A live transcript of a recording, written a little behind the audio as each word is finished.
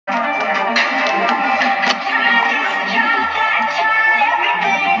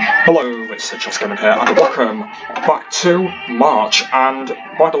Hello, it's Just Gaming here, and welcome back to March. And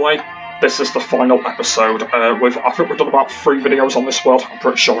by the way, this is the final episode. I think we've done about 3 videos on this world. I'm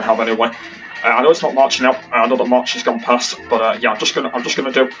pretty sure we have anyway. I know it's not March now. I know that March has gone past, but yeah, I'm just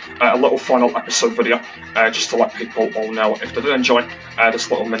gonna do a little final episode video, just to let people all know if they did enjoy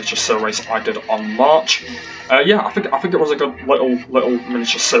this little miniature series I did on March. Yeah, I think it was a good little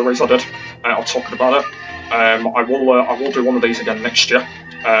miniature series I did. I'll talk about it. I will do one of these again next year.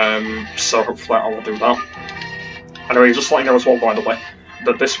 So hopefully I will do that. Anyway, just letting you know as well, by the way,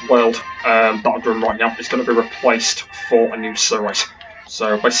 that this world that I'm doing right now is going to be replaced for a new series.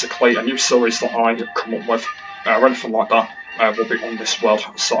 So basically, a new series that I come up with, or anything like that, will be on this world.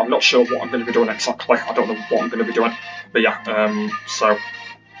 So I'm not sure what I'm going to be doing exactly. I don't know what I'm going to be doing. But yeah, so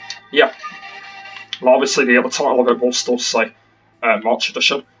yeah. Well, obviously the title of it will still say March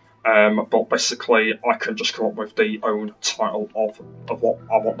Edition. But basically, I can just come up with the own title of what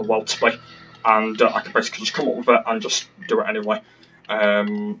I want the world to be, and I can basically just come up with it and just do it anyway.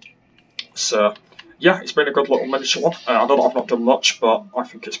 So yeah, it's been a good little miniature one. I know that I've not done much, but I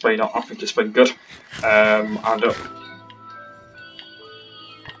think it's been good.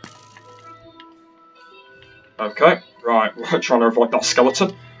 Okay, right, we're trying to avoid that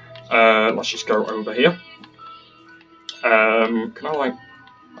skeleton. Let's just go over here. Can I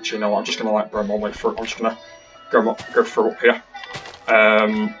actually, no, I'm just going to run my way through. I'm just going to go through up here.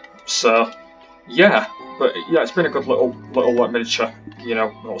 So, yeah, but yeah, it's been a good little miniature,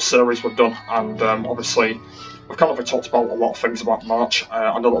 little series we've done, and obviously we've kind of talked about a lot of things about March.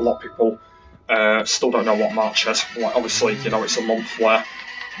 I know that a lot of people still don't know what March is. Like, obviously, it's a month where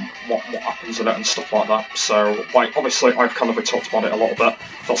what happens in it and stuff like that. So, like, obviously, I've kind of talked about it a little bit.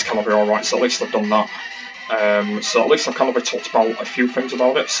 That's kind of alright. So at least I've done that. So at least I've kind of talked about a few things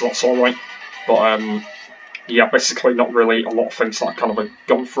about it, so that's alright. But yeah, basically not really a lot of things that I've kind of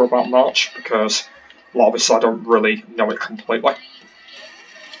gone through about March, because, well, obviously I don't really know it completely.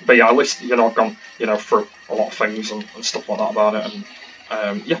 But yeah, at least, I've gone, through a lot of things and stuff like that about it,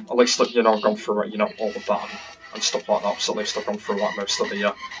 and yeah, at least, I've gone through it, all of that and stuff like that, so at least I've gone through, like, most of the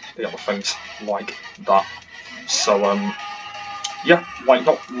other things like that. So, yeah, like,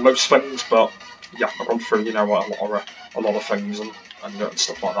 not most things, but yeah, I've gone through, a lot of things and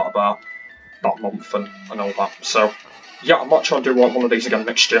stuff like that about that month and all that. So yeah, I might try and do one of these again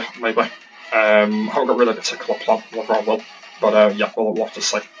next year, maybe. I haven't got really a particular plan whether I will, but yeah, we'll have to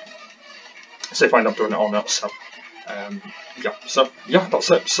see if I end up doing it or not. So yeah,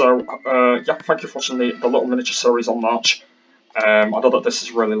 that's it. So yeah, thank you for watching the little miniature series on March. I know that this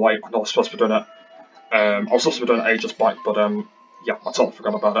is really late. I know I was supposed to be doing it. I was supposed to be doing it ages back, but yeah, I totally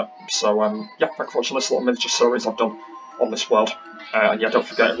forgot about it. So yeah, thank you for watching this little miniature series I've done on this world. And yeah, don't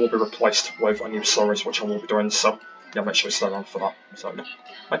forget it will be replaced with a new series which I will be doing, so yeah, make sure you stay around for that. So yeah,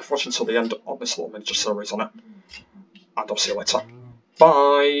 thank you for watching until the end of this little miniature series on it, and I'll see you later.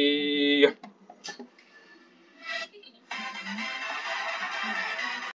 Bye!